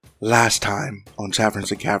Last time on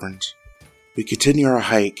Taverns and Caverns, we continue our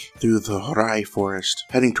hike through the Horai forest,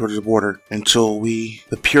 heading towards the border, until we,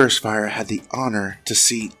 the Purest Fire, had the honor to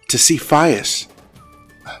see Fias.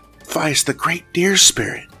 Fias, the great deer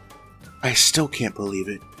spirit. I still can't believe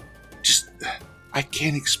it. I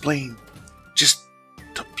can't explain just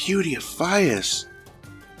the beauty of Fias.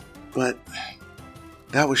 But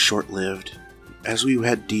that was short-lived. As we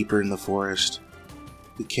head deeper in the forest,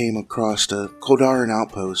 we came across a Koldaran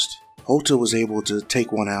outpost. Holta was able to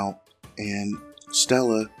take one out, and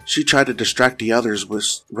Stella, she tried to distract the others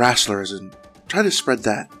with wrestlers and try to spread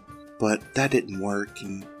that. But that didn't work,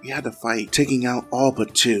 and we had to fight, taking out all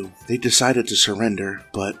but two. They decided to surrender,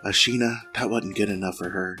 but Ashina, that wasn't good enough for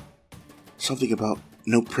her. Something about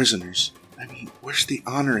no prisoners. I mean, where's the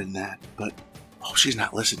honor in that? But, she's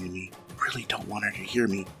not listening to me. Really don't want her to hear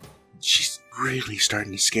me. She's really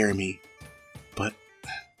starting to scare me. But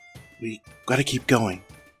we gotta keep going.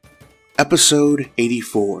 Episode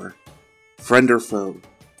 84. Friend or Foe.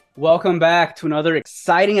 Welcome back to another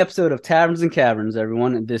exciting episode of Taverns and Caverns,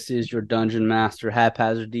 everyone. This is your Dungeon Master,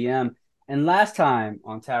 Haphazard DM. And last time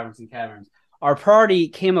on Taverns and Caverns, our party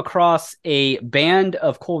came across a band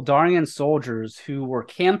of Koldarian soldiers who were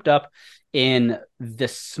camped up in the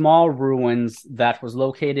small ruins that was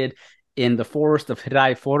located in the forest of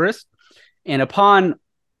Hirai Forest. And upon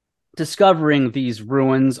discovering these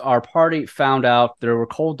ruins, our party found out there were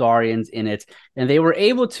Koldarians in it, and they were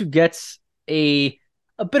able to get a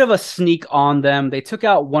bit of a sneak on them. They took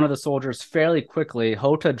out one of the soldiers fairly quickly.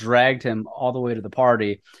 Hota dragged him all the way to the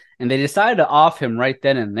party, and they decided to off him right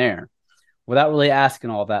then and there without really asking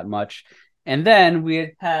all that much. And then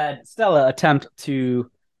we had Stella attempt to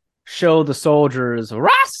show the soldiers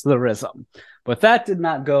wrestlerism, but that did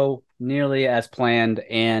not go nearly as planned,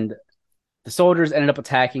 and the soldiers ended up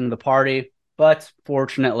attacking the party. But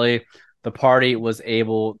fortunately, the party was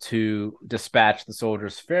able to dispatch the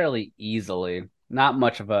soldiers fairly easily. Not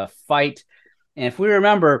much of a fight. And if we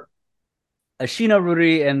remember, Ashina,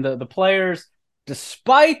 Ruri, and the players,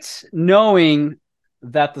 despite knowing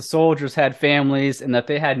that the soldiers had families and that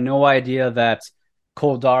they had no idea that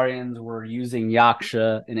Koldarians were using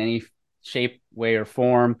Yaksha in any shape, way, or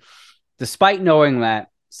form, despite knowing that,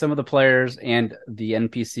 some of the players and the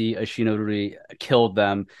NPC Ashina Ruri killed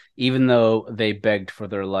them, even though they begged for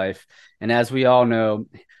their life. And as we all know,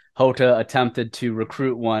 Hota attempted to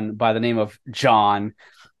recruit one by the name of John,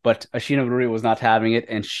 but Ashina Ruri was not having it,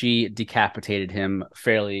 and she decapitated him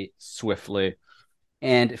fairly swiftly.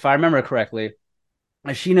 And if I remember correctly,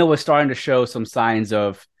 Ashina was starting to show some signs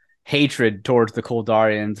of hatred towards the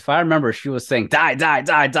Koldarians. If I remember, she was saying, die, die,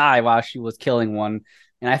 die, die, while she was killing one.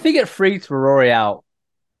 And I think it freaked Rory out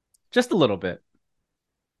just a little bit.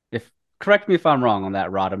 Correct me if I'm wrong on that,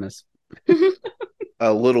 Rodimus.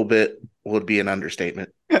 A little bit would be an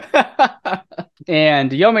understatement.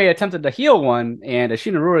 And Yome attempted to heal one, and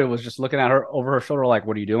Ashina Ruri was just looking at her over her shoulder like,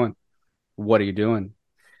 what are you doing? What are you doing?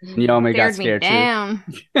 And Yome got scared too.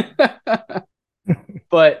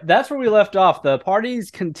 But that's where we left off. The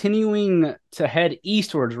party's continuing to head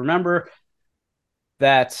eastwards. Remember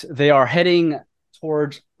that they are heading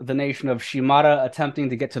towards the nation of Shimada, attempting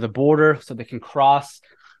to get to the border so they can cross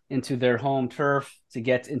into their home turf to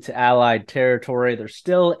get into allied territory. They're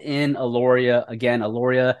still in Aloria. Again,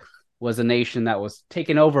 Aloria was a nation that was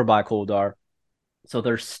taken over by Koldar, so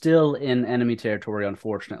they're still in enemy territory,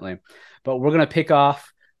 unfortunately. But we're going to pick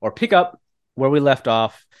up where we left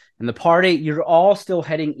off. In the party, you're all still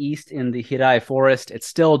heading east in the Hirai forest. It's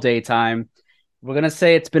still daytime. We're going to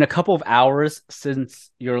say it's been a couple of hours since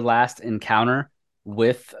your last encounter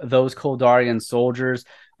with those Koldarian soldiers.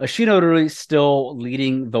 Ashina Ruri still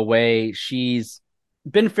leading the way. She's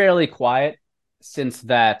been fairly quiet since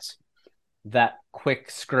that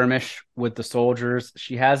quick skirmish with the soldiers.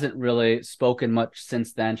 She hasn't really spoken much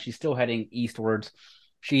since then. She's still heading eastwards.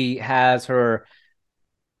 She has her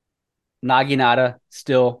naginata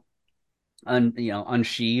still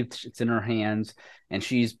unsheathed. It's in her hands, and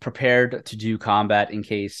she's prepared to do combat in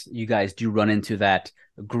case you guys do run into that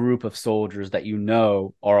group of soldiers that you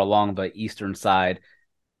know are along the eastern side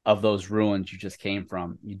of those ruins you just came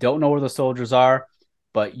from. You don't know where the soldiers are,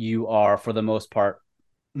 but you are, for the most part,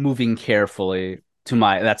 moving carefully.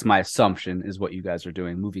 That's my assumption, is what you guys are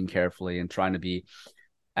doing, moving carefully and trying to be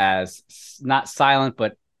as not silent,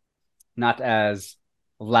 but not as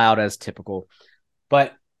loud as typical.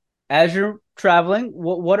 But as you're traveling,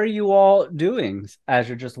 what are you all doing as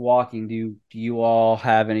you're just walking? Do you all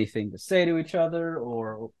have anything to say to each other,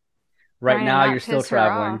 or right now you're still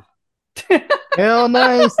traveling? Hell no,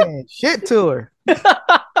 I ain't saying shit to her. Let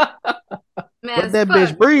that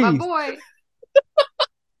bitch breathe. My boy.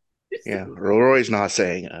 Yeah, Roy's not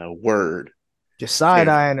saying a word. Just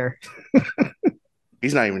side-eyeing her.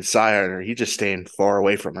 He's not even sighing her. He's just staying far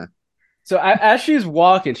away from her. So as she's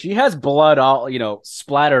walking, she has blood all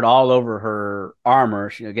splattered all over her armor.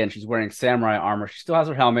 She's wearing samurai armor. She still has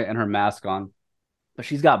her helmet and her mask on, but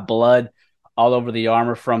she's got blood all over the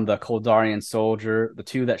armor from the Koldarian soldier, the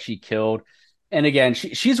two that she killed. And again,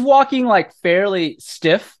 she's walking like fairly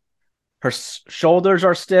stiff. Her shoulders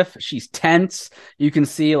are stiff. She's tense. You can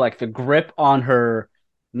see like the grip on her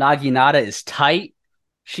naginata is tight.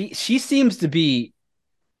 She seems to be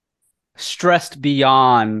stressed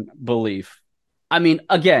beyond belief. I mean,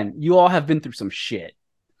 again, you all have been through some shit,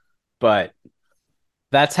 but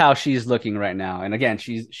that's how she's looking right now. And again,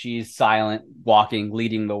 she's silent, walking,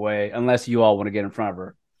 leading the way, unless you all want to get in front of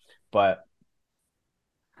her. But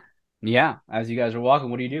yeah, as you guys are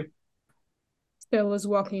walking, what do you do? Stella's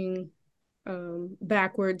walking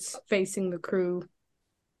backwards, facing the crew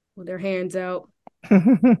with her hands out.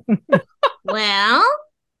 Well,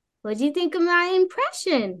 what do you think of my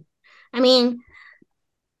impression? I mean,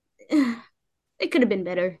 it could have been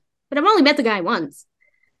better, but I've only met the guy once.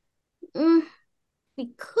 We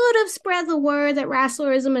could have spread the word that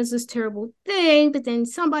Rasslerism is this terrible thing, but then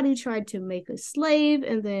somebody tried to make a slave,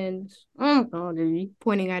 and then, oh God,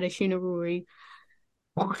 pointing at a Shinaruri.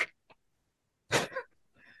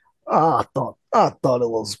 I thought it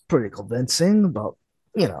was pretty convincing about,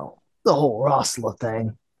 the whole Rossler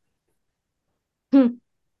thing.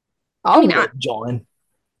 I would join.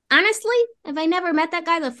 Honestly, if I never met that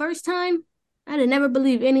guy the first time, I'd have never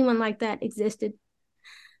believed anyone like that existed.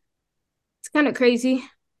 It's kind of crazy.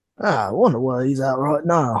 I wonder where he's at right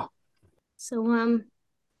now. So,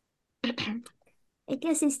 I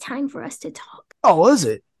guess it's time for us to talk. Oh, is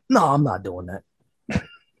it? No, I'm not doing that.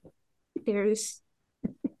 There's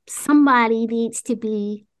somebody needs to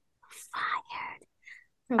be fired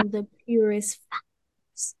from the purest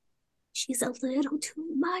fires. She's a little too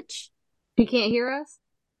much. She can't hear us?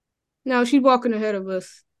 No, she's walking ahead of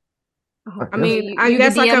us. Oh, I mean, I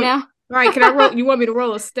guess I can. Now? All right, can I roll? You want me to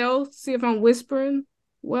roll a stealth? See if I'm whispering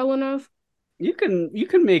well enough? You can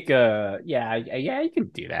make a yeah, you can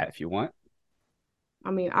do that if you want. I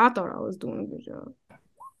mean, I thought I was doing a good job.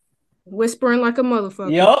 Whispering like a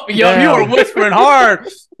motherfucker. Yup, you were whispering hard.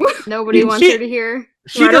 Nobody wants her to hear.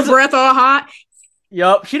 She does her breath all hot.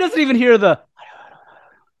 Yup, she doesn't even hear the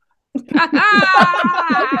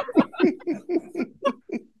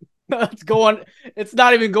it's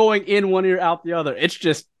not even going in one ear out the other. It's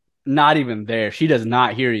just not even there. She does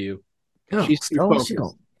not hear you. Oh, she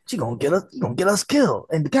gonna get us killed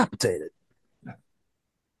and decapitated.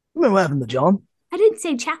 Remember what happened to John? I didn't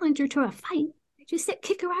say challenge her to a fight. I just said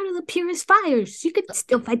kick her out of the purest fires. She could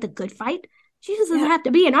still fight the good fight. She doesn't have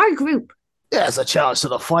to be in our group. Yeah, it's a challenge to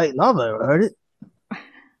the fight, and I've ever heard it.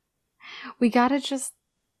 We gotta just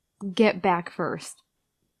get back first.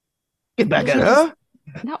 Get back at her?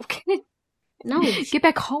 No. No. Get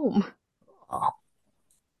back home. Oh.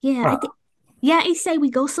 Yeah, I say we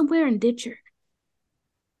go somewhere and ditch her.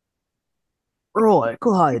 Roy,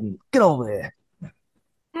 go hiding. Get over there.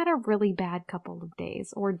 Had a really bad couple of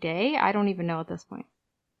days. Or day? I don't even know at this point.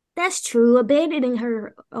 That's true. Abandoning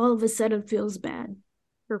her all of a sudden feels bad.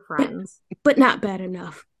 Her friends. But not bad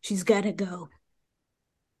enough. She's gotta go.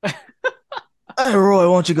 Hey, Roy,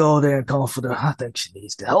 why don't you go over there and comfort her? I think she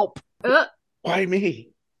needs the help. Why me?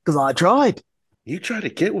 Because I tried. You tried to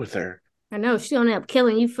get with her. I know, she'll end up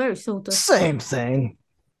killing you first, Sulta. Same thing.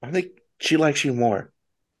 I think she likes you more.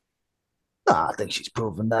 Nah, I think she's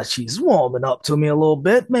proven that she's warming up to me a little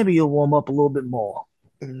bit. Maybe you'll warm up a little bit more.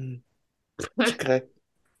 Okay.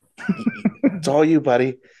 It's all you,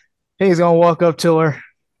 buddy. He's gonna walk up to her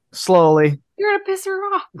slowly. You're gonna piss her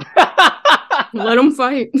off. Let him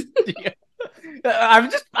fight. I'm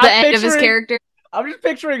end of his character. I'm just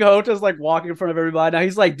picturing Hota's like walking in front of everybody. Now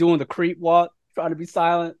he's like doing the creep walk, trying to be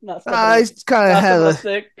silent. Not he's kind of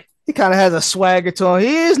has a swagger to him.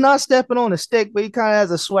 He is not stepping on the stick, but he kind of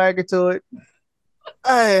has a swagger to it.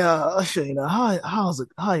 Hey, Shayna,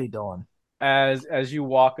 how you doing? As you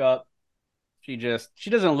walk up, she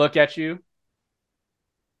doesn't look at you.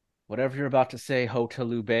 Whatever you're about to say, Hota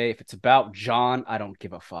Lube, if it's about John, I don't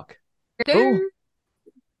give a fuck. Who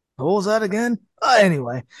was that again?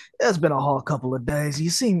 Anyway, it's been a hard couple of days.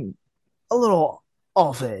 You seem a little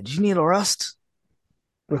off edge. You need a rest?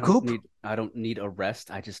 Recoup? I don't need a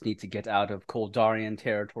rest. I just need to get out of Koldarian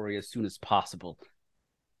territory as soon as possible.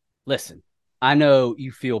 Listen, I know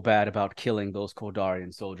you feel bad about killing those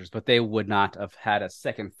Koldarian soldiers, but they would not have had a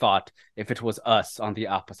second thought if it was us on the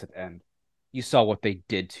opposite end. You saw what they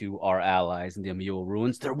did to our allies in the Amul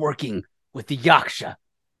ruins. They're working with the Yaksha.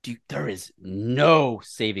 There is no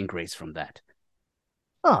saving grace from that.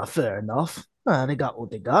 Ah, fair enough. They got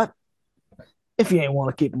what they got. If you ain't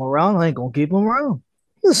want to keep them around, I ain't gonna keep them around.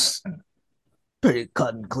 It's pretty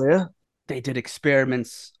cut and clear. They did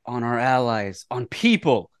experiments on our allies, on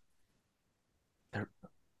people.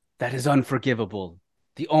 That is unforgivable.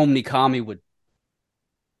 The Omni-Kami would...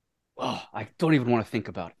 Oh, I don't even want to think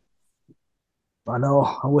about it. I know.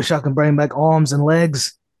 I wish I could bring back arms and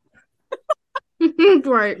legs.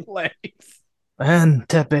 Right. Legs. And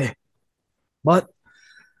Tepe. But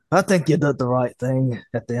I think you did the right thing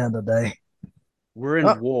at the end of the day. We're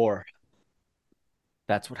in war.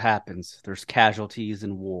 That's what happens. There's casualties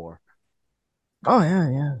in war. Oh,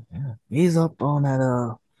 yeah. He's up on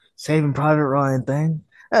that Saving Private Ryan thing.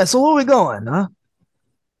 So where we going, huh?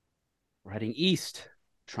 We're heading east.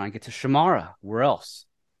 Try and get to Shamara. Where else?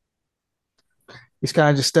 He's kind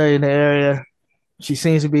of just staying in the area. She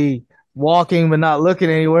seems to be walking but not looking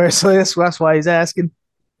anywhere, so that's why he's asking.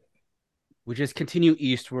 We just continue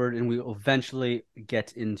eastward and we will eventually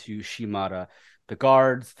get into Shimara. The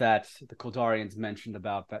guards that the Koldarians mentioned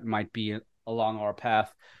about that might be along our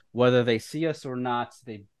path, whether they see us or not,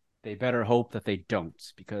 they better hope that they don't,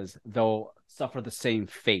 because they'll suffer the same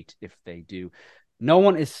fate if they do. No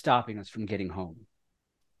one is stopping us from getting home.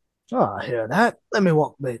 Oh, I hear that. Let me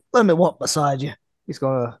walk beside you. He's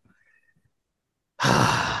gonna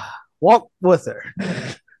walk with her.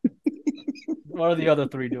 What are the other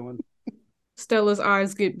three doing? Stella's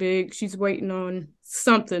eyes get big. She's waiting on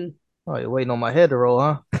something. Oh, you're waiting on my head to roll,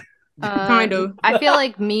 huh? Kind of. I feel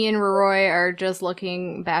like me and Roy are just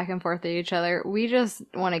looking back and forth at each other. We just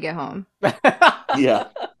want to get home. Yeah.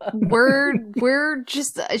 We're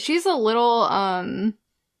just, she's a little,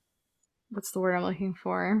 what's the word I'm looking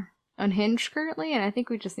for? Unhinged currently, and I think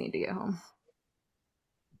we just need to get home.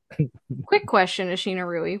 Quick question, Ashina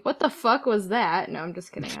Rui. What the fuck was that? No, I'm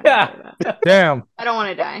just kidding. Damn. I don't want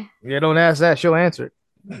to die. Yeah, don't ask that. She'll answer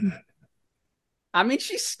it. I mean,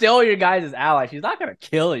 she's still your guys' ally. She's not gonna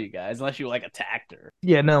kill you guys unless you like attacked her.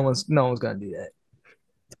 Yeah, no one's gonna do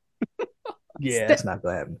that. Yeah, that's not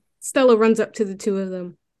gonna happen. Stella runs up to the two of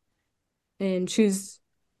them, and she's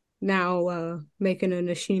now making an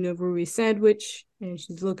Ashina Rui sandwich, and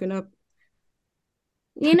she's looking up.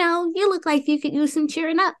 You know, you look like you could use some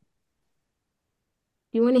cheering up.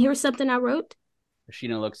 You want to hear something I wrote?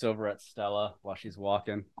 Ashina looks over at Stella while she's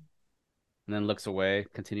walking, and then looks away,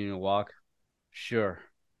 continuing to walk. Sure.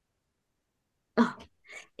 Oh,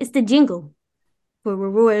 it's the jingle for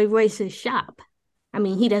Roy Royce's shop. I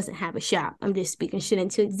mean, he doesn't have a shop. I'm just speaking shit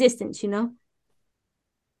into existence, you know?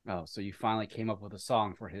 Oh, so you finally came up with a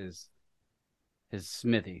song for his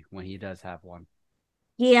smithy when he does have one.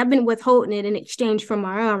 Yeah, I've been withholding it in exchange for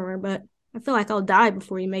my armor, but I feel like I'll die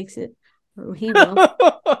before he makes it. Or he will.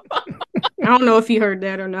 I don't know if you heard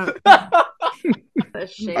that or not.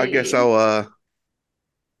 I guess I'll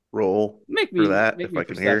roll for that if I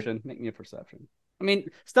can hear. Make me a perception. I mean,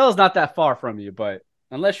 Stella's not that far from you, but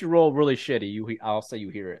unless you roll really shitty, I'll say you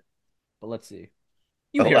hear it. But let's see.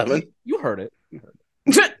 You 11. You heard it.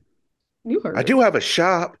 You heard I it. do have a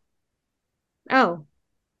shop. Oh,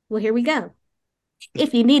 well, here we go.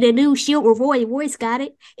 If you need a new shield, Roy Voice got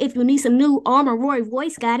it. If you need some new armor, Roy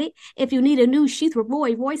Voice got it. If you need a new sheath,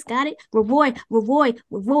 Roy Voice got it. Roy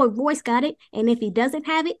Voice got it. And if he doesn't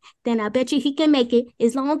have it, then I bet you he can make it.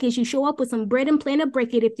 As long as you show up with some bread and plan to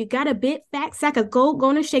break it. If you got a big fat sack of gold,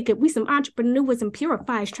 gonna shake it. We some entrepreneurs and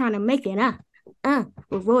purifiers trying to make it.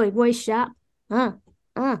 Roy Voice shop.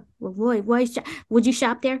 Roy Voice shop. Would you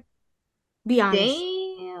shop there? Be honest.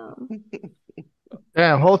 Damn.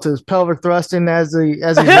 Damn, Holta's pelvic thrusting as he's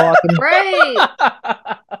walking. Right.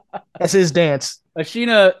 That's his dance.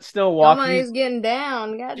 Ashina still walking. Somebody's getting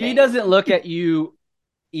down. She doesn't look at you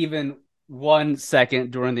even 1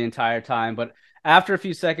 second during the entire time, but after a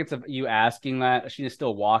few seconds of you asking that, Ashina's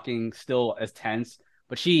still walking, still as tense,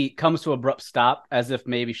 but she comes to an abrupt stop as if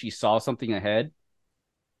maybe she saw something ahead.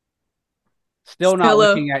 Still not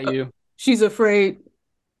looking at you. She's afraid.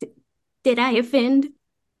 Did I offend?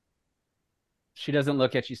 She doesn't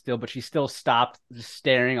look at you still, but she still stopped, just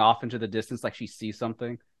staring off into the distance like she sees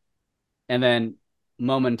something. And then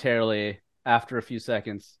momentarily, after a few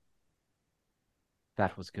seconds,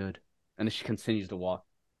 that was good. And then she continues to walk.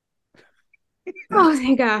 Oh,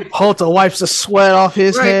 thank God. Holta wipes the sweat off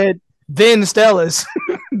his head, then Stella's.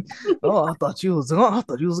 Oh, I thought you was gone. I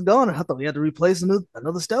thought you was a goner. I thought we had to replace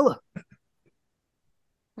another Stella.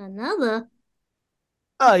 Another?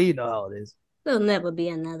 Oh, you know how it is. There'll never be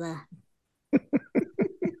another.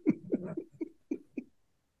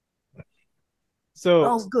 So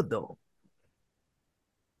that was good though.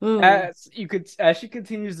 As she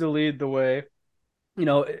continues to lead the way,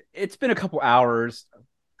 it's been a couple hours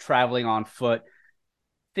traveling on foot.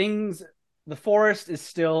 The forest is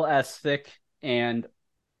still as thick and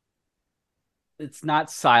it's not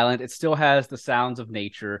silent. It still has the sounds of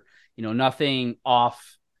nature. Nothing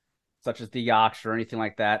off, such as the yachts or anything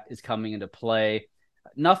like that, is coming into play.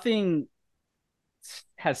 Nothing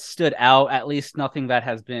has stood out, at least nothing that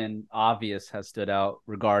has been obvious has stood out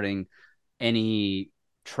regarding any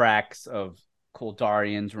tracks of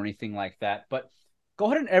Koldarians or anything like that. But go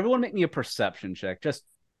ahead and everyone make me a perception check, just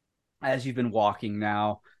as you've been walking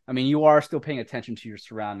now. I mean, you are still paying attention to your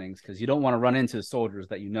surroundings because you don't want to run into soldiers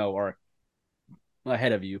that are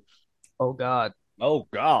ahead of you. Oh, God. Oh,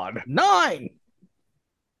 God. 9!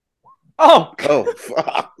 Oh, Oh,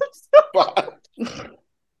 fuck.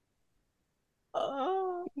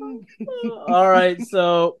 All right,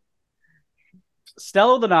 so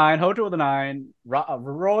Stella with a 9, Hoto with a 9,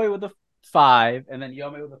 Roy with a 5, and then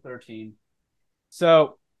Yome with a 13.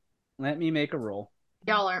 So let me make a roll.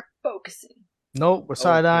 Y'all aren't focusing. Nope, we're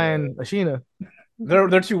side-eyeing Ashina.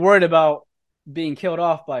 They're too worried about being killed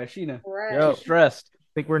off by Ashina. Right. Yep. Too stressed. I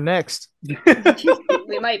think we're next.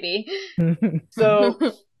 We might be. So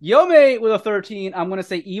Yome with a 13, I'm going to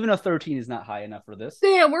say even a 13 is not high enough for this.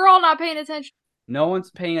 Damn, we're all not paying attention. No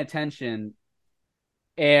one's paying attention.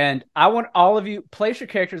 And I want all of you, place your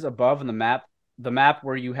characters above in the map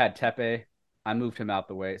where you had Tepe. I moved him out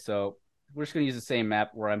the way. So we're just going to use the same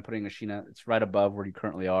map where I'm putting Ashina. It's right above where you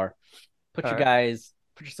currently are. Put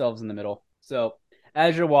yourselves in the middle. So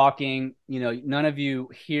as you're walking, none of you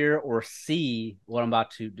hear or see what I'm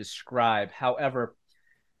about to describe. However,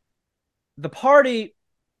 the party,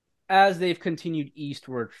 as they've continued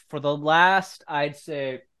eastward for the last, I'd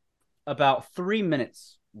say, about 3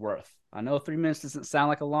 minutes worth. I know 3 minutes doesn't sound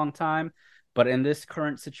like a long time, but in this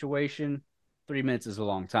current situation, 3 minutes is a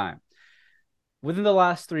long time. Within the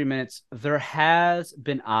last 3 minutes, there has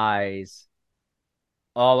been eyes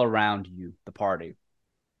all around you, the party,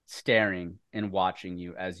 staring and watching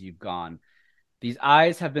you as you've gone. These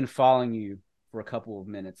eyes have been following you for a couple of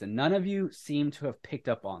minutes, and none of you seem to have picked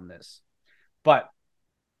up on this. But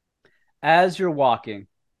as you're walking,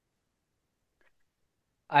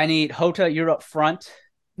 I need Hota, you're up front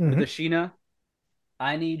with Ashina.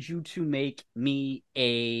 I need you to make me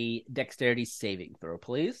a dexterity saving throw,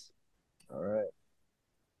 please. All right.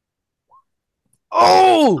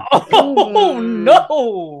 Oh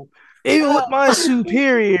no! Even with my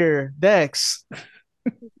superior dex.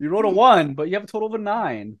 You rolled a 1, but you have a total of a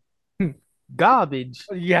 9. Garbage.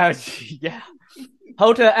 Yeah.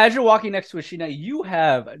 Hota, as you're walking next to Ashina,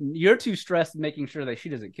 you're too stressed making sure that she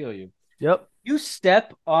doesn't kill you. Yep. You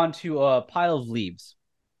step onto a pile of leaves.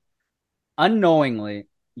 Unknowingly,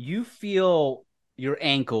 you feel your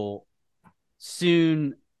ankle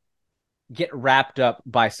soon get wrapped up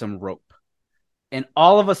by some rope. And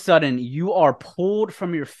all of a sudden, you are pulled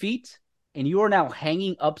from your feet, and you are now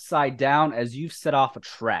hanging upside down as you've set off a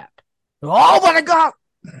trap. Oh my God!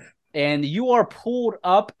 And you are pulled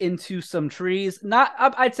up into some trees, not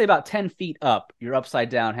up, I'd say about 10 feet up. You're upside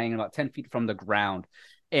down, hanging about 10 feet from the ground.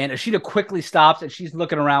 And Ashita quickly stops, and she's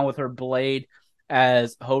looking around with her blade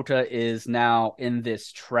as Hota is now in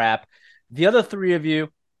this trap. The other 3 of you,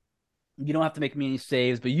 you don't have to make me any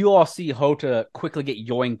saves, but you all see Hota quickly get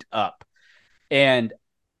yoinked up. And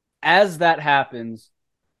as that happens,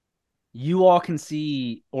 you all can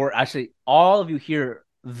see, or actually all of you hear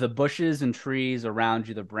the bushes and trees around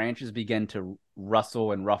you, the branches begin to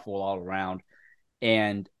rustle and ruffle all around.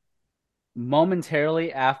 And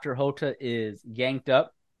momentarily after Hota is yanked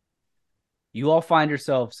up, you all find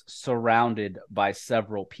yourselves surrounded by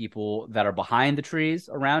several people that are behind the trees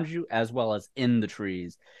around you, as well as in the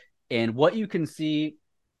trees. And what you can see,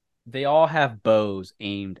 they all have bows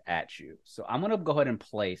aimed at you. So I'm going to go ahead and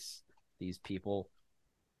place these people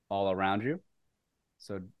all around you.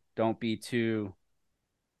 So don't be too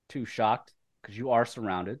shocked because you are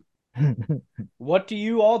surrounded. What do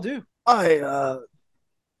you all do?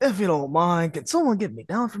 If you don't mind, can someone get me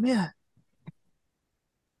down from here?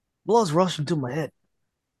 Blood's rushing to my head.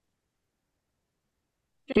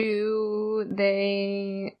 Do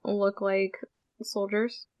they look like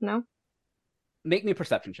soldiers? No? Make me a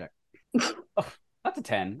perception check. Oh, that's a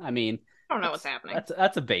 10. I mean, I don't know what's happening.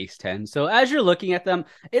 That's a base 10. So as you're looking at them,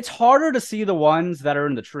 it's harder to see the ones that are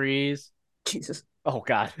in the trees. Jesus. Oh,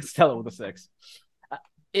 God. Stella with a 6.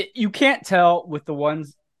 You can't tell with the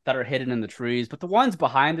ones that are hidden in the trees, but the ones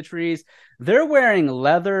behind the trees, they're wearing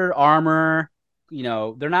leather armor.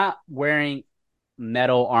 They're not wearing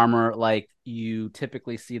metal armor like you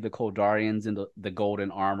typically see the Koldarians in the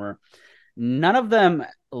golden armor. None of them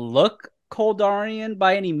look Koldarian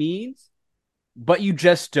by any means, but you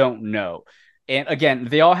just don't know. And again,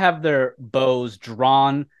 they all have their bows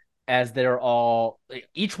drawn as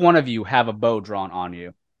each one of you have a bow drawn on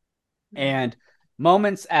you. And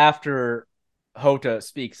moments after Hota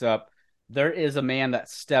speaks up, there is a man that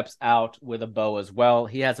steps out with a bow as well.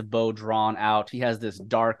 He has a bow drawn out. He has this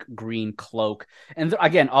dark green cloak. And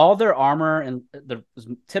again, all their armor, and they're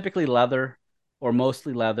typically leather or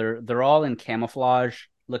mostly leather, they're all in camouflage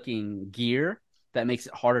looking gear that makes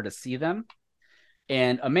it harder to see them.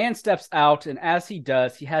 And a man steps out, and as he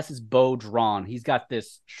does, he has his bow drawn. He's got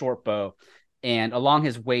this short bow, and along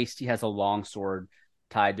his waist, he has a long sword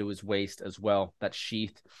tied to his waist as well, that's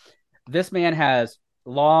sheathed. This man has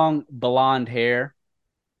long blonde hair.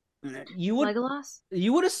 You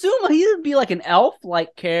would assume he would be like an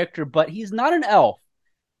elf-like character, but he's not an elf.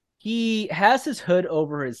 He has his hood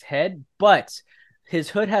over his head, but his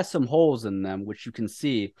hood has some holes in them, which you can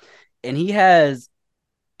see, and he has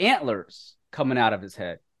antlers coming out of his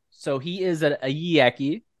head. So he is a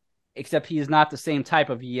Yeki, except he is not the same type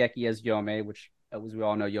of Yeki as Yome, which, as we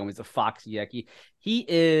all know, Yome's a fox Yeki.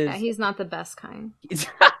 He's not the best kind. He is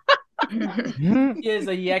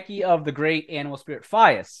a Yeki of the great animal spirit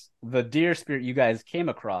Fias, the deer spirit you guys came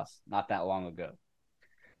across not that long ago.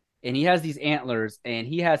 And he has these antlers, and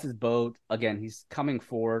he has his bow. Again, he's coming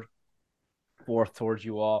forth towards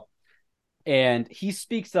you all. And he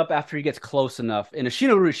speaks up after he gets close enough. And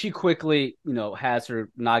Ashinoru, she quickly, has her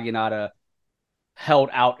Naginata held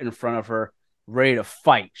out in front of her, ready to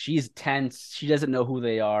fight. She's tense. She doesn't know who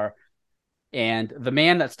they are. And the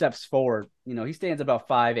man that steps forward, he stands about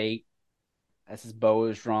 5'8", as his bow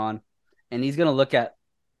is drawn. And he's going to look at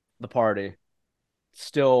the party,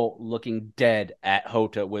 still looking dead at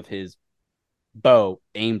Hota with his bow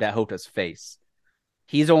aimed at Hota's face.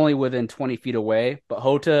 He's only within 20 feet away, but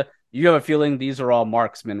Hota, you have a feeling these are all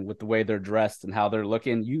marksmen with the way they're dressed and how they're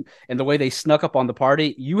looking. And the way they snuck up on the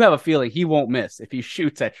party, you have a feeling he won't miss if he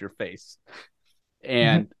shoots at your face.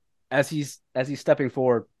 And as he's stepping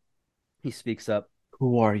forward, he speaks up.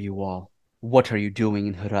 Who are you all? What are you doing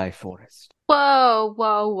in Hirai Forest?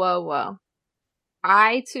 Whoa.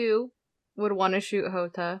 I, too, would want to shoot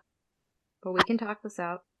Hota, but we can talk this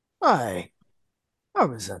out. I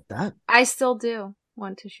resent that. I still do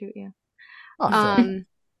want to shoot you. I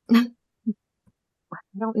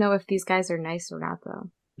don't know if these guys are nice or not, though.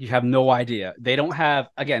 You have no idea. They don't have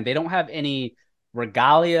any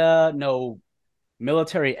regalia, no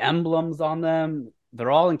military emblems on them.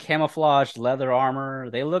 They're all in camouflaged leather armor.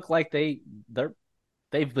 They look like they've been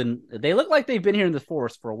here in the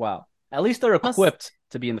forest for a while. At least they're equipped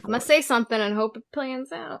to be in the forest. I'm gonna say something and hope it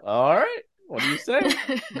plans out. All right. What do you say?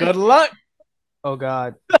 Good luck. Oh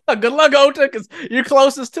God. Good luck, Ota, because you're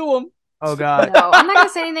closest to him. Oh God. No, I'm not gonna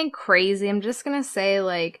say anything crazy. I'm just gonna say,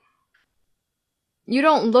 you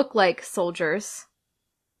don't look like soldiers.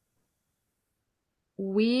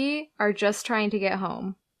 We are just trying to get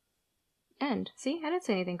home. End. See, I didn't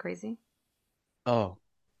say anything crazy. Oh,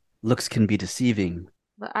 looks can be deceiving.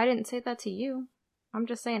 But I didn't say that to you. I'm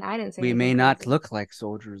just saying I didn't say. We may not look like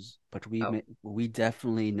soldiers, but we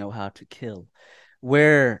definitely know how to kill.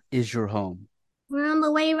 Where is your home? We're on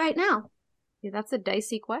the way right now. Yeah, that's a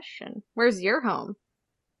dicey question. Where's your home?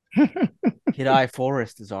 Hirai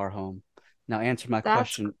Forest is our home. Now answer my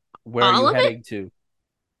question. Where are you heading to?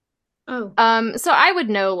 Oh. So I would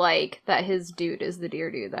know, that his dude is the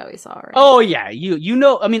deer dude that we saw, right? Oh, yeah. You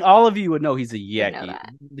know, I mean, all of you would know he's a Yeki.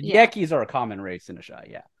 The Yekis are a common race in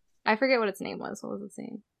Ashai, yeah. I forget what its name was. What was its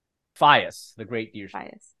name? Fias, the great deer.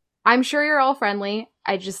 Fias. I'm sure you're all friendly.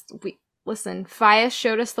 Listen, Fias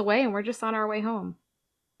showed us the way, and we're just on our way home.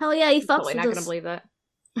 Hell yeah, he fucks Totally not gonna believe that.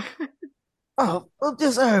 Well,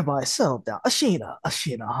 just everybody settle down. Ashina,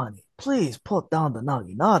 honey, please put down the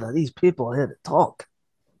Naginata. These people are here to talk.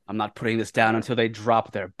 I'm not putting this down until they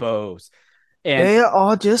drop their bows. And they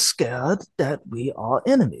are just scared that we are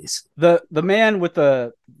enemies. The man with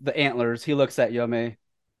the antlers, he looks at Yome.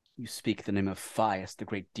 You speak the name of Fias, the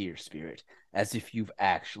great deer spirit, as if you've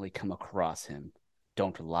actually come across him.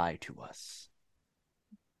 Don't lie to us.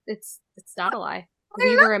 It's not a lie.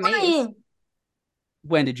 We were amazed.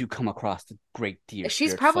 When did you come across the great deer spirit?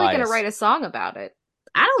 She's probably going to write a song about it.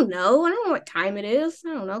 I don't know. I don't know what time it is.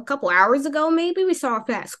 I don't know. A couple hours ago, maybe we saw a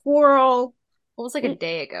fat squirrel. It was a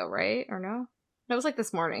day ago, right? Or no? No, it was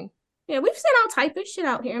this morning. Yeah, we've seen all type of shit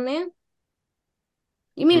out here, man.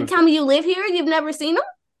 You mean to tell me you live here? You've never seen them?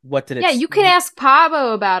 What did it? Yeah, you can ask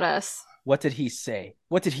Pabo about us. What did he say?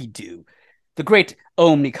 What did he do? The great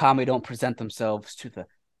Omnikami don't present themselves to the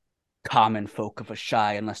common folk of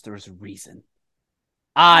Ashai unless there is a reason.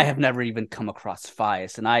 I have never even come across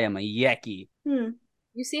Fias, and I am a Yeki.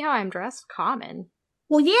 You see how I'm dressed? Common.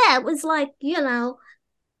 Well, yeah, it was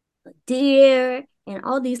a deer and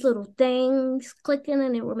all these little things clicking,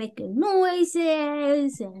 and they were making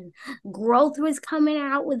noises, and growth was coming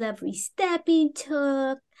out with every step he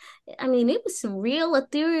took. I mean, it was some real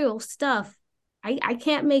ethereal stuff. I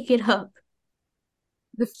can't make it up.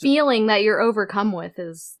 The feeling that you're overcome with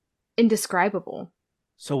is indescribable.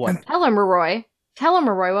 So what? Tell him, Roy. Tell him,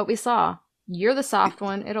 Roy, what we saw. You're the soft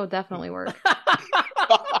one. It'll definitely work.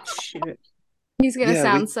 Shit. He's gonna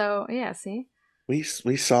sound so. Yeah, see. We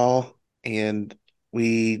saw, and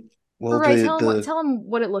we Roy, tell him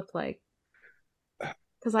what it looked like.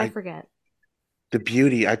 Because I forget. The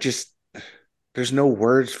beauty. There's no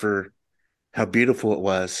words for how beautiful it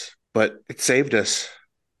was, but it saved us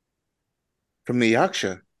from the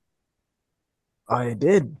Yaksha. I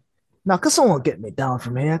did. Now, could someone get me down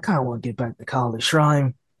from here? I kind of want to get back to Kali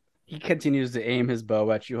Shrine. He continues to aim his bow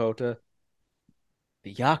at you, Hota.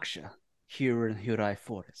 The Yaksha, here in Hurai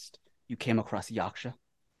Forest. You came across Yaksha?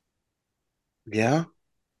 Yeah,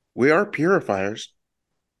 we are purifiers.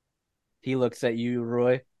 He looks at you,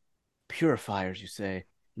 Roy. Purifiers, you say,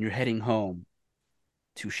 and you're heading home.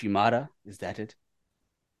 To Shimada, is that it?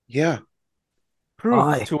 Yeah.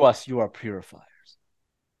 Prove to us you are purifiers.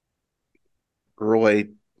 Roy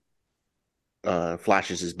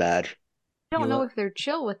flashes his badge. I don't know if they're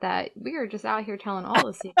chill with that. We are just out here telling all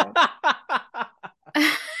the secrets.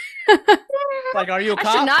 Like, are you a cop?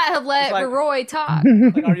 I should not have let Roy talk.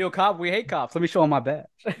 Like, are you a cop? We hate cops. Let me show him my badge.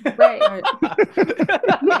 Right.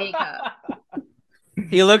 Hate cop.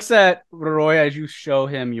 He looks at Roy as you show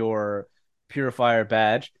him your purifier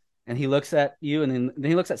badge, and he looks at you, and then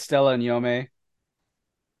he looks at Stella and Yome.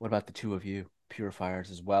 What about the two of you,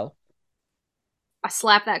 purifiers as well? I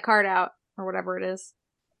slap that card out, or whatever it is.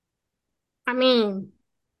 I mean,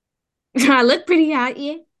 I look pretty hot,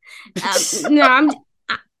 yeah. No,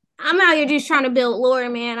 I'm out here just trying to build lore,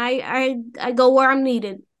 man. I go where I'm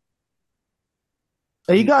needed.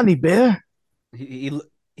 Hey, you got any beer?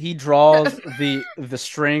 He draws the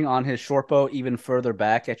string on his short bow even further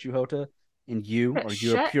back at you, Hota. And are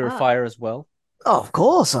you a purifier as well? Oh, of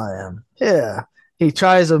course I am. Yeah. He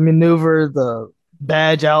tries to maneuver the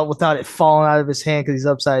badge out without it falling out of his hand because he's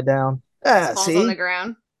upside down. Falls on the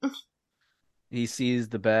ground. He sees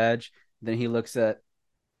the badge. Then he looks at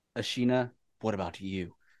Ashina. What about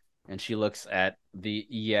you? And she looks at the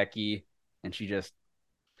Yeki, and she just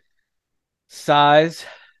sighs.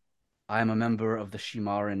 I am a member of the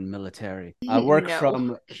Shimaran military. I work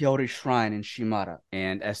from Kyori Shrine in Shimara.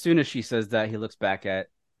 And as soon as she says that, he looks back at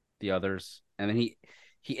the others, and then he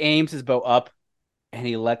aims his bow up, and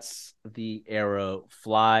he lets the arrow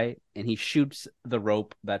fly, and he shoots the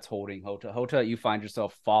rope that's holding Hota. Hota, you find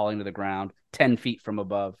yourself falling to the ground 10 feet from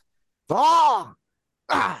above. Oh,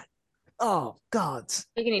 God. Oh, God.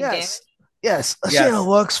 Yes. Yes. Ashina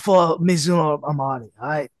works for Mizuno Amadi. All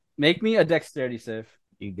right. Make me a dexterity save.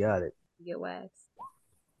 You got it. You get waxed.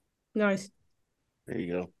 Nice. There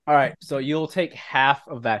you go. All right. So you'll take half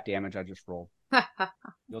of that damage I just rolled.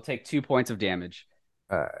 You'll take 2 points of damage.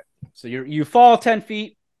 All right. So you fall 10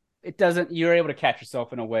 feet. You're able to catch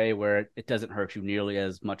yourself in a way where it doesn't hurt you nearly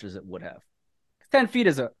as much as it would have. 10 feet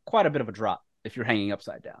is quite a bit of a drop if you're hanging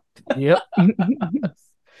upside down. Yep.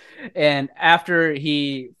 And after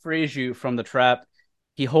he frees you from the trap,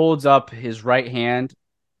 he holds up his right hand.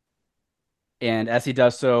 And as he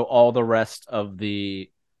does so, all the rest of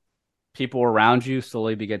the people around you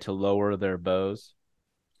slowly begin to lower their bows.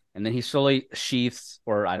 And then he slowly sheaths,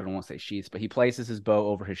 or I don't want to say sheaths, but he places his bow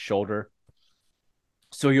over his shoulder.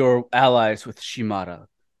 So you're allies with Shimada.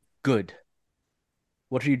 Good.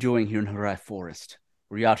 What are you doing here in Hurai Forest?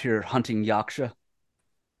 Were you out here hunting Yaksha?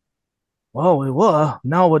 Well, we were.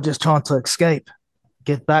 Now we're just trying to escape.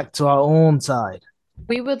 Get back to our own side.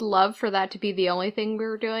 We would love for that to be the only thing we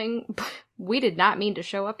were doing, but we did not mean to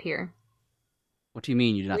show up here. What do you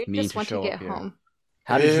mean you did not mean to show up here? Home.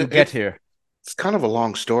 How did you get here? It's kind of a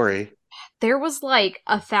long story. There was like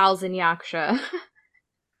 1,000 Yaksha.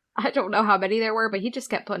 I don't know how many there were, but he just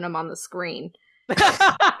kept putting them on the screen.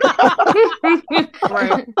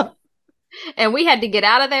 Right. And we had to get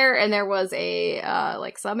out of there, and there was a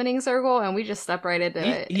like summoning circle, and we just stepped right into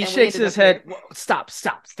it. He shakes his head. Stop.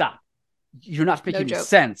 You're not making any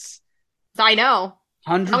sense. I know.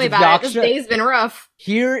 Hundreds Tell me of about Yaksha it. This day's been rough.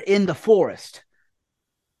 Here in the forest.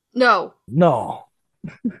 No.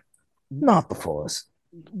 Not the forest.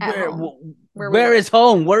 Where is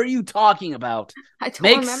home? What are you talking about? I don't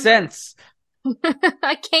Makes remember. sense.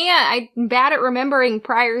 I can't. I'm bad at remembering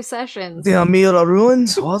prior sessions. The Amira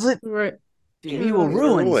Ruins, was it? Right. The Amiwa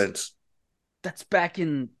Ruins. That's back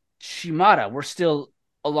in Shimada. We're still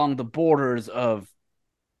along the borders of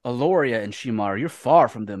Aloria and Shimara. You're far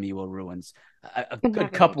from the Amiwa Ruins. a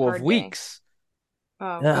good couple of weeks.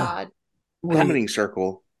 Oh, yeah. God. Vomiting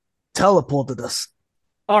circle. Teleported us.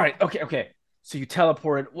 All right, okay. So you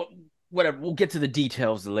teleported. Whatever. We'll get to the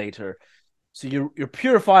details later. So your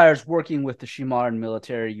purifiers working with the Shimaran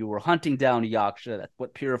military. You were hunting down Yaksha. That's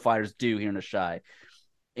what purifiers do here in Ashai.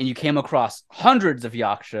 And you came across hundreds of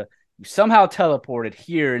Yaksha. You somehow teleported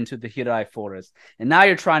here into the Hirai forest. And now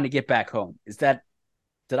you're trying to get back home. Did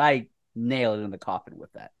I nail it in the coffin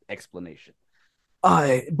with that explanation?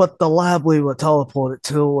 But the lab we were teleported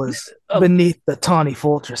to was beneath the Tawny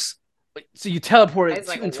Fortress. So you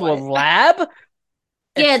teleported into a lab?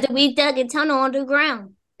 Yeah, we dug a tunnel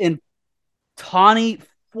underground. In Tawny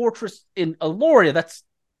Fortress in Aloria, that's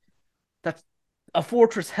a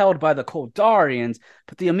fortress held by the Koldarians,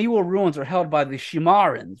 but the Amiwa ruins are held by the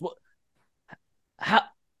Shimarans.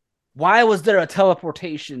 Why was there a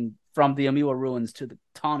teleportation from the Amiwa ruins to the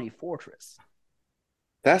Tawny Fortress?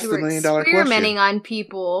 That's the $1 million question. Experimenting on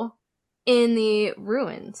people in the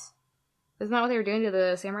ruins. Isn't that what they were doing to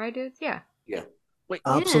the samurai dudes? Yeah. Wait,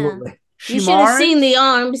 absolutely. Yeah. You should have seen the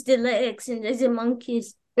arms, the legs, and the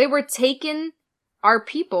monkeys. They were taking our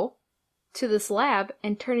people to this lab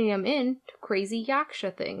and turning them into crazy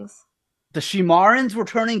Yaksha things. The Shimarans were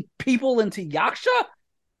turning people into Yaksha?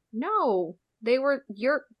 No. The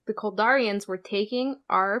Koldarians were taking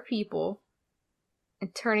our people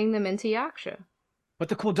and turning them into Yaksha. But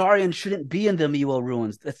the Koldarians shouldn't be in the Amiwa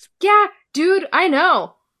ruins. Yeah, dude, I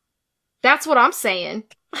know. That's what I'm saying.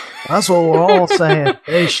 That's what we're all saying.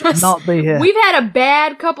 They should not be here. We've had a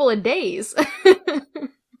bad couple of days.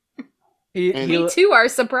 We too are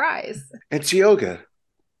surprised. And Tioga,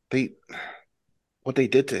 what they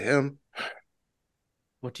did to him.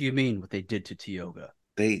 What do you mean what they did to Tioga?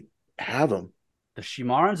 They have him. The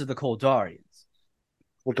Shimarans or the Koldarians?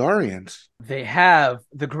 Koldarians. They have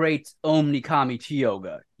the great Omnikami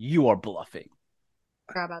Tioga. You are bluffing.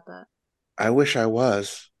 I forgot about that. I wish I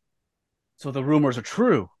was. So the rumors are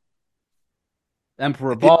true.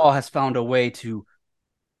 Emperor Ball has found a way to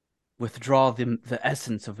withdraw the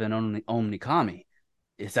essence of an Omnikami.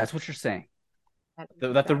 Is that what you're saying?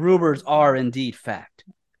 That the rumors are indeed fact.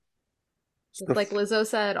 Just like Lizzo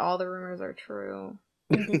said, all the rumors are true.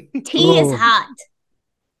 Tea is hot.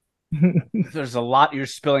 There's a lot. You're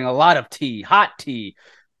spilling a lot of tea. Hot tea.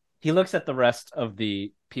 He looks at the rest of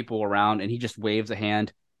the people around and he just waves a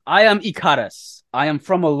hand. I am Ikaris. I am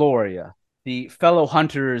from Aloria. The fellow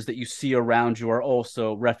hunters that you see around you are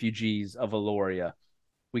also refugees of Aloria.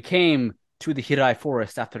 We came to the Hirai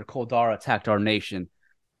Forest after Koldara attacked our nation,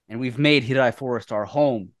 and we've made Hirai Forest our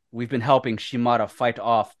home. We've been helping Shimara fight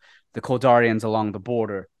off the Koldarians along the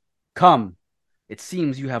border. Come. It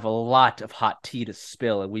seems you have a lot of hot tea to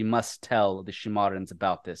spill, and we must tell the Shimarans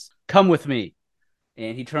about this. Come with me.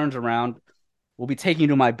 And he turns around. We'll be taking you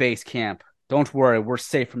to my base camp. Don't worry, we're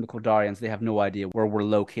safe from the Koldarians. They have no idea where we're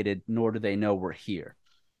located, nor do they know we're here.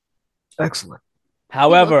 Excellent.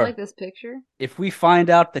 However, like this picture? If we find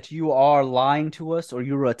out that you are lying to us or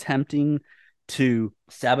you're attempting to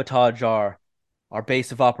sabotage our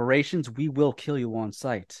base of operations, we will kill you on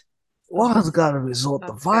sight. Why has got to resort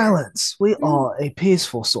to violence? We are a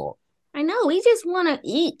peaceful sort. I know, we just want to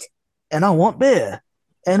eat. And I want beer.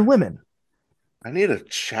 And women. I need a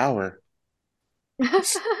shower. You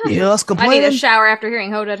hear us complaining? I need a shower after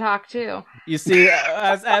hearing Hoda talk, too. You see,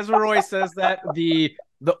 as Roy says that, the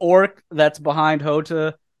orc that's behind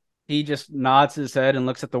Hota, he just nods his head and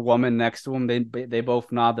looks at the woman next to him. They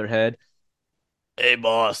both nod their head. Hey,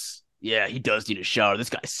 boss. Yeah, he does need a shower.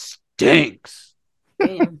 This guy stinks.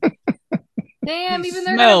 Damn, even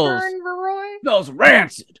they're gonna burn Roy? Smells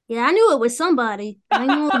rancid. Yeah, I knew it was somebody. I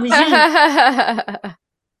knew it was you.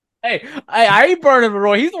 Hey, I ain't burning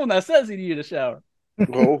Roy. He's the one that says he needed a shower.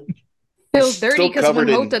 Well, feels dirty because when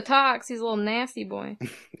Hota talks, he's a little nasty boy.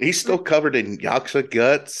 He's still covered in Yaksha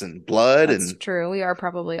guts and blood. That's true. We are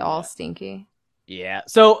probably all stinky. Yeah.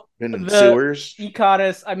 So in sewers.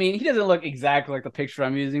 Ikaris, I mean, he doesn't look exactly like the picture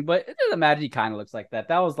I'm using, but I imagine he kind of looks like that.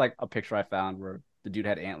 That was like a picture I found where the dude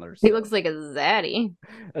had antlers. He looks like a zaddy.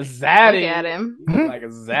 A zaddy. Look at him. Like a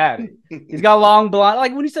zaddy. He's got long blonde.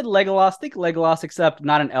 Like when you said Legolas, think Legolas, except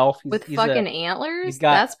not an elf. With fucking antlers?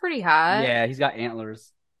 That's pretty hot. Yeah, he's got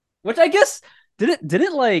antlers. Which I guess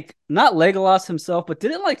didn't like not Legolas himself, but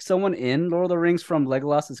didn't like someone in Lord of the Rings from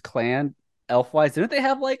Legolas's clan, elf-wise, didn't they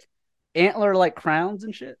have like antler like crowns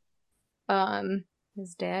and shit?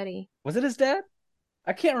 His daddy. Was it his dad?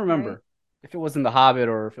 I can't remember. Right. If it was in The Hobbit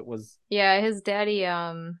or if it was... Yeah, his daddy,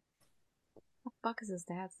 what the fuck is his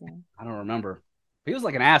dad's name? I don't remember. He was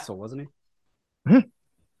like an asshole, wasn't he?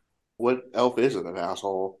 What elf isn't an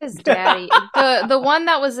asshole? His daddy. the one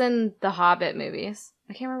that was in the Hobbit movies.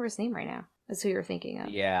 I can't remember his name right now. is who you're thinking of.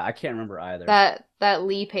 Yeah, I can't remember either. That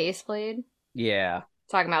Lee Pace played? Yeah.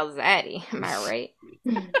 Talking about Zaddy, am I right?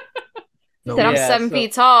 No. Said I'm Yeah, 7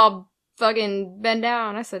 feet tall, fucking bend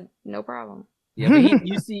down. I said, no problem. Yeah, but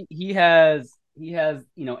you see he has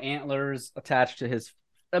antlers attached to his.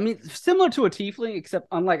 I mean, similar to a tiefling, except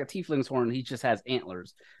unlike a tiefling's horn, he just has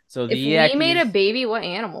antlers. So if we made a baby, what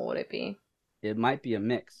animal would it be? It might be a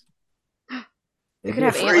mix. It could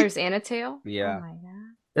have antlers and a tail? Yeah. Oh my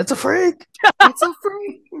god. It's a freak. It's a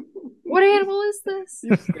freak. What animal is this?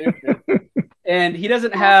 And he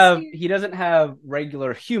doesn't have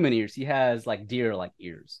regular human ears. He has like deer-like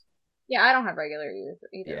ears. Yeah, I don't have regular ears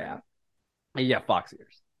either. Yeah. Yeah, fox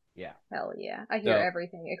ears. Yeah. Hell yeah. I hear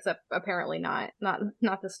everything except apparently not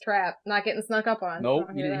this trap. Not getting snuck up on. Nope,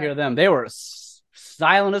 you didn't hear them. They were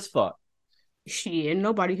silent as fuck. Shit,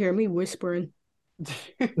 nobody hear me whispering.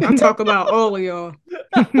 I talk about all of y'all.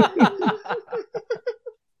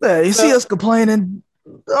 Yeah, you see us complaining.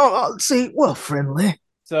 See, we're friendly.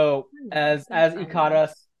 So as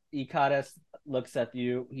Ikadas looks at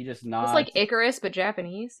you, he just nods. It's like Icarus, but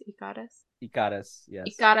Japanese. Ikadas, yes.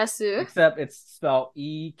 Ikarasu. Except it's spelled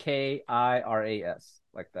Ekiras,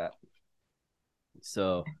 like that.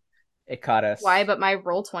 So, Ikadas. Why? But my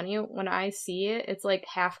Roll20, when I see it, it's like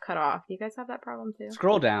half cut off. Do you guys have that problem too?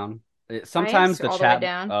 Scroll down. Sometimes the chat. The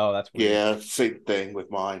down. Oh, that's weird. Yeah, same thing with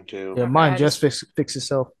mine too. Yeah, mine just fix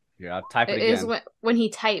itself. Yeah, I'll type it again. It is when he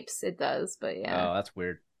types, it does, but yeah. Oh, that's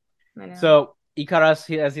weird. So,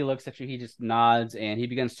 Ikaras, as he looks at you, he just nods and he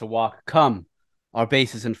begins to walk. Come. Our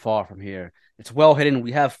base isn't far from here. It's well hidden.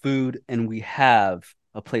 We have food and we have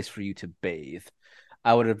a place for you to bathe.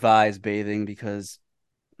 I would advise bathing because,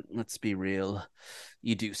 let's be real,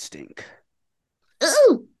 you do stink.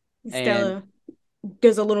 Ooh! Stella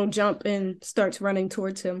does a little jump and starts running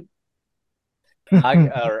towards him.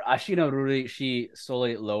 Ashino Ruri, she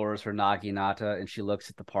slowly lowers her naginata and she looks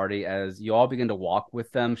at the party. As you all begin to walk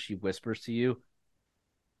with them, she whispers to you,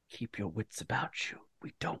 keep your wits about you.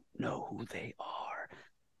 We don't know who they are.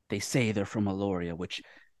 They say they're from Aloria, which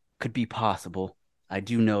could be possible. I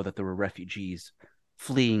do know that there were refugees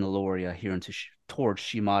fleeing Aloria here towards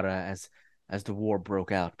Shimada as the war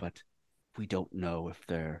broke out, but we don't know if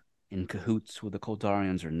they're in cahoots with the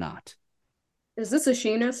Koldarians or not. Is this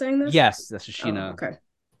Ashina saying this? Yes, that's Ashina. Oh, okay.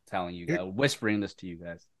 Telling you guys, whispering this to you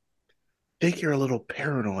guys. I think you're a little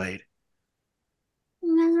paranoid.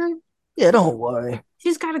 Nah, Yeah, don't worry.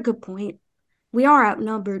 she's got a good point. We are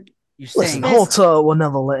outnumbered. You're Listen, saying Holta will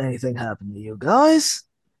never let anything happen to you guys.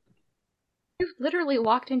 You've literally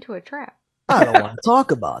walked into a trap. I don't want to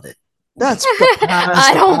talk about it. That's the past.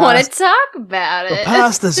 I don't want to talk about it. The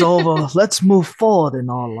past is over. Let's move forward in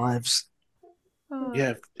our lives.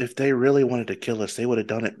 Yeah, if they really wanted to kill us, they would have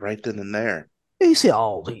done it right then and there. You see,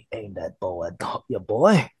 he aimed that bow at your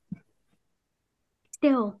boy.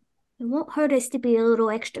 Still, it won't hurt us to be a little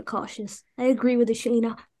extra cautious. I agree with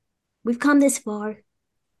Ashina. We've come this far.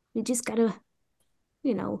 We just gotta,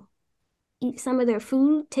 eat some of their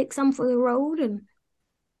food, take some for the road, and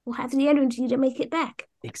we'll have the energy to make it back.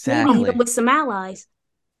 exactly. Maybe even with some allies.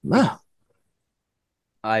 Yeah.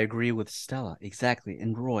 I agree with Stella. Exactly.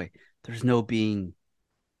 And Roy, there's no being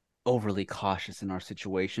overly cautious in our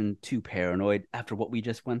situation, too paranoid after what we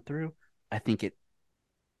just went through. I think it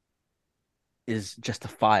is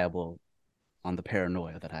justifiable on the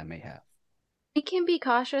paranoia that I may have. We can be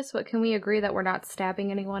cautious, but can we agree that we're not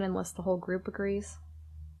stabbing anyone unless the whole group agrees?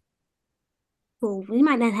 Well, we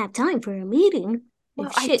might not have time for a meeting Well,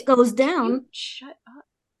 if shit goes down. Shut up.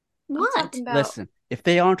 What? Listen, if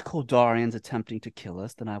they aren't Koldarians attempting to kill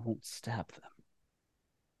us, then I won't stab them.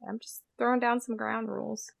 I'm just throwing down some ground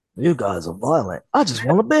rules. You guys are violent. I just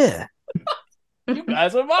want a beer. You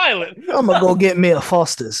guys are violent. I'm gonna go get me a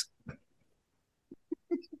Foster's.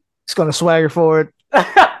 Just gonna swagger forward.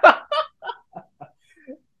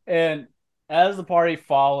 And as the party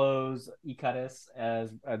follows Ikaris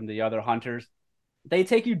and the other hunters, they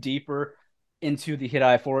take you deeper into the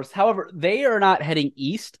Hirai Forest. However, they are not heading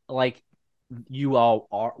east like you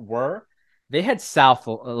all were. They head south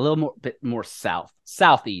a bit more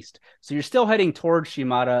southeast. So you're still heading towards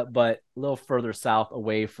Shimada, but a little further south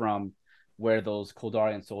away from where those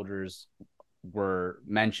Koldarian soldiers were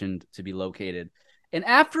mentioned to be located. And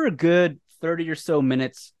after a good 30 or so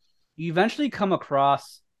minutes, you eventually come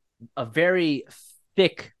across a very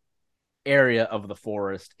thick area of the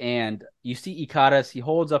forest, and you see Ikaris. He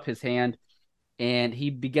holds up his hand and he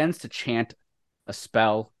begins to chant a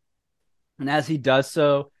spell. And as he does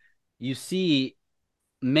so, you see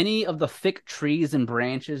many of the thick trees and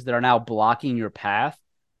branches that are now blocking your path.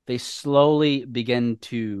 They slowly begin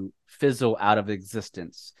to fizzle out of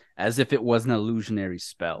existence as if it was an illusionary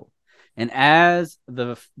spell. And as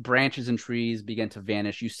the branches and trees begin to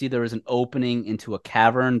vanish, you see there is an opening into a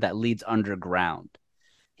cavern that leads underground.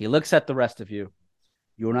 He looks at the rest of you.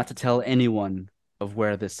 You are not to tell anyone of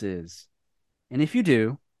where this is. And if you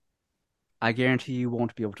do, I guarantee you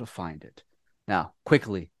won't be able to find it. Now,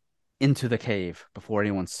 quickly, into the cave before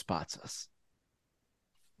anyone spots us.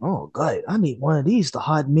 Oh, good. I need one of these to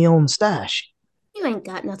hide me own stash. You ain't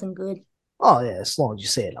got nothing good. Oh, yeah, as long as you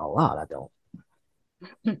say it out loud, I don't.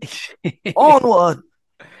 Onward!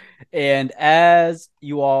 And as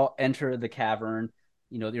you all enter the cavern,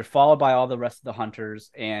 you're followed by all the rest of the hunters,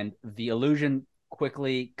 and the illusion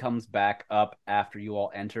quickly comes back up after you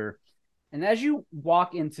all enter. And as you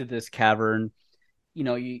walk into this cavern,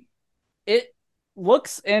 it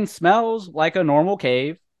looks and smells like a normal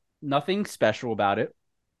cave. Nothing special about it.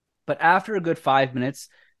 But after a good 5 minutes,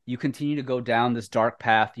 you continue to go down this dark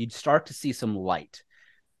path. You'd start to see some light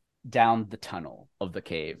down the tunnel of the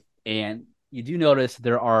cave. And you do notice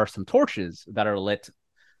there are some torches that are lit,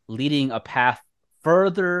 leading a path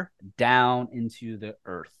further down into the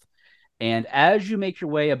earth. And as you make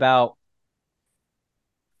your way about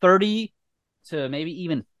 30 to maybe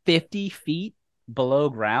even 50 feet below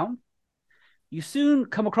ground, you soon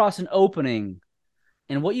come across an opening.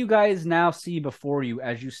 And what you guys now see before you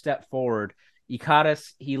as you step forward,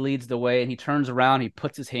 Ikaris, he leads the way, and he turns around, he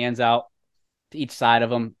puts his hands out to each side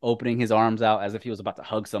of him, opening his arms out as if he was about to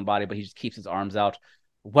hug somebody, but he just keeps his arms out.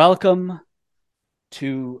 Welcome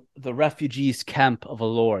to the refugees camp of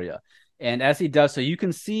Aloria. And as he does so, you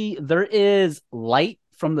can see there is light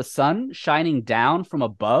from the sun shining down from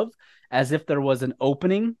above, as if there was an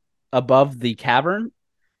opening above the cavern.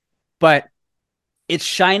 But it's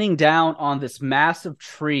shining down on this massive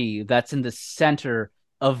tree that's in the center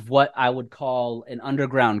of what I would call an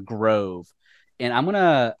underground grove. And I'm going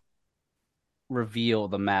to reveal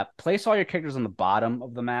the map. Place all your characters on the bottom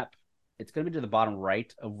of the map. It's going to be to the bottom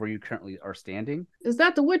right of where you currently are standing. Is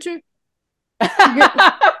that The Witcher? Is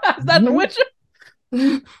that The Witcher?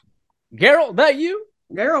 Geralt, that you?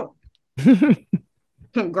 Geralt.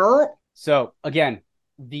 Girl. So, again,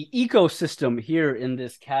 the ecosystem here in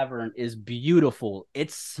this cavern is beautiful.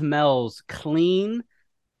 It smells clean,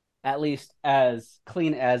 at least as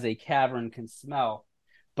clean as a cavern can smell.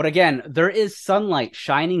 But again, there is sunlight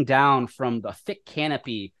shining down from the thick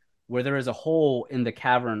canopy where there is a hole in the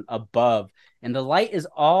cavern above. And the light is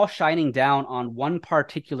all shining down on one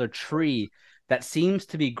particular tree that seems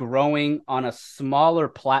to be growing on a smaller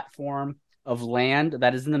platform of land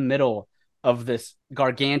that is in the middle of this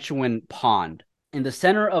gargantuan pond. In the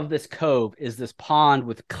center of this cove is this pond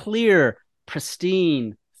with clear,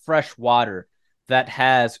 pristine, fresh water that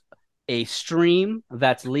has a stream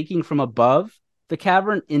that's leaking from above the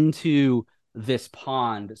cavern into this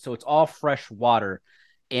pond. So it's all fresh water.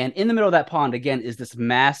 And in the middle of that pond, again, is this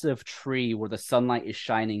massive tree where the sunlight is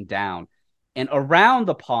shining down. And around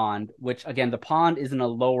the pond, which, again, the pond is in a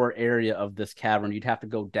lower area of this cavern. You'd have to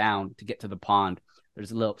go down to get to the pond.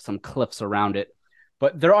 There's some cliffs around it.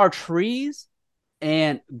 But there are trees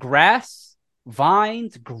and grass,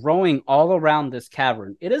 vines growing all around this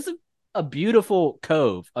cavern. It is a beautiful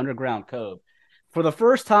cove, underground cove. For the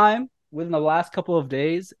first time within the last couple of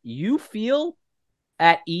days, you feel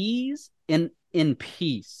at ease and in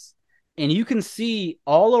peace. And you can see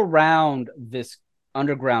all around this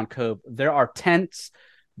underground cove, there are tents,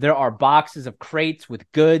 there are boxes of crates with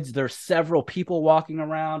goods. There's several people walking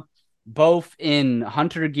around, both in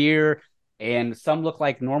hunter gear, and some look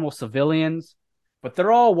like normal civilians. But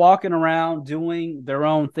they're all walking around doing their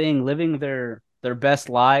own thing, living their best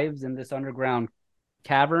lives in this underground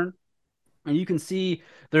cavern. And you can see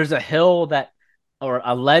there's a hill or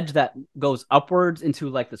a ledge that goes upwards into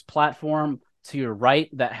like this platform to your right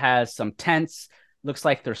that has some tents. Looks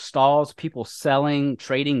like there's stalls, people selling,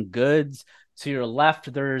 trading goods. To your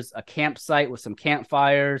left, there's a campsite with some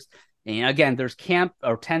campfires. And again, there's camp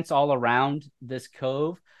or tents all around this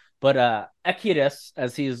cove. But Ekiris,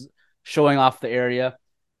 as he's showing off the area,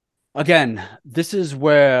 again, this is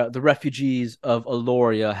where the refugees of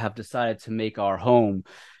Aloria have decided to make our home.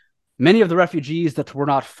 Many of the refugees that were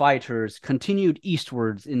not fighters continued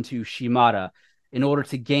eastwards into Shimada in order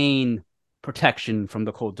to gain protection from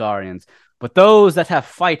the Koldarians. But those that have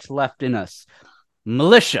fight left in us,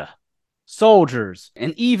 militia, soldiers,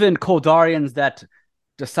 and even Koldarians that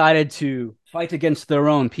decided to fight against their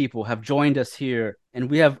own people have joined us here, and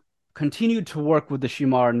we have continued to work with the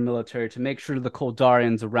Shimaran military to make sure the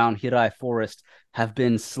Koldarians around Hirai Forest have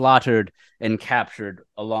been slaughtered and captured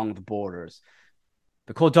along the borders.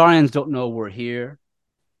 The Koldarians don't know we're here,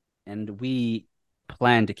 and we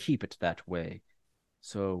plan to keep it that way.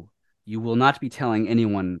 So you will not be telling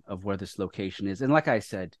anyone of where this location is. And like I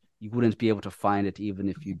said, you wouldn't be able to find it even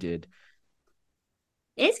if you did.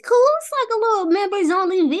 It's cool. It's like a little members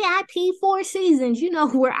only VIP 4 seasons,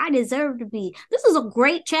 where I deserve to be. This is a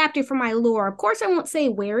great chapter for my lore. Of course, I won't say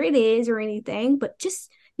where it is or anything, but just,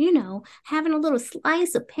 having a little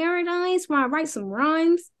slice of paradise while I write some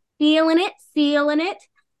rhymes. Feeling it.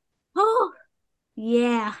 Oh,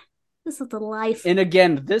 yeah. This is the life. And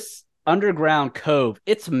again, this underground cove,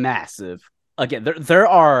 it's massive. Again, there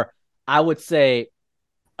are, I would say,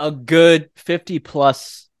 a good 50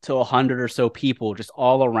 plus to 100 or so people just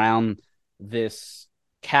all around this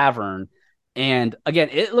cavern. And again,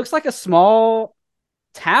 it looks like a small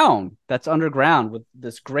town that's underground with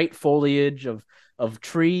this great foliage of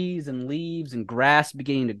trees and leaves and grass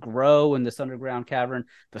beginning to grow in this underground cavern.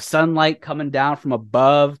 The sunlight coming down from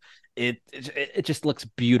above. It just looks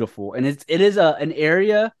beautiful. And it is an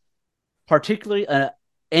area, particularly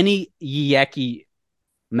any Yeki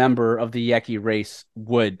member of the Yeki race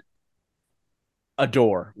would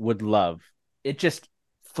adore, would love. It just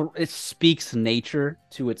it speaks nature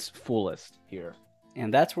to its fullest here.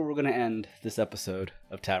 And that's where we're going to end this episode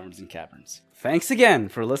of Taverns and Caverns. Thanks again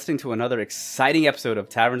for listening to another exciting episode of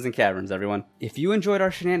Taverns and Caverns, everyone. If you enjoyed our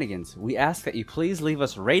shenanigans, we ask that you please leave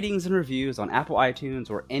us ratings and reviews on Apple iTunes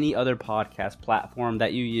or any other podcast platform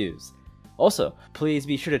that you use. Also, please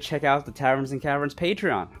be sure to check out the Taverns and Caverns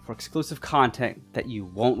Patreon for exclusive content that you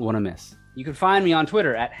won't want to miss. You can find me on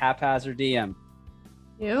Twitter at HaphazardDM.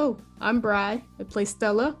 Yo, I'm Brad. I play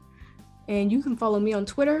Stella. And you can follow me on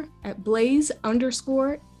Twitter at Blaze_Nancy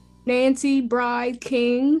Bride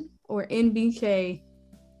King or NBK.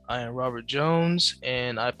 I am Robert Jones,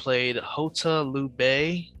 and I played Hota Lube.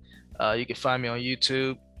 You can find me on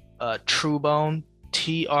YouTube, Trubone,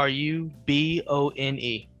 Trubone.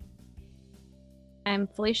 I'm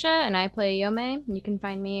Felicia, and I play Yome. You can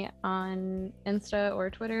find me on Insta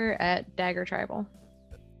or Twitter at Dagger Tribal.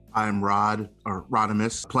 I'm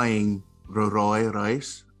Rodimus, playing Roroy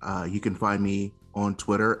Rice. You can find me on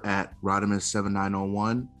Twitter at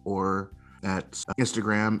Rodimus7901 or at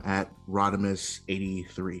Instagram at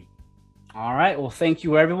Rodimus83. All right. Well, thank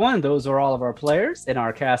you, everyone. Those are all of our players and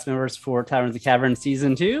our cast members for Taverns of the Cavern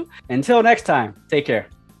Season 2. Until next time, take care.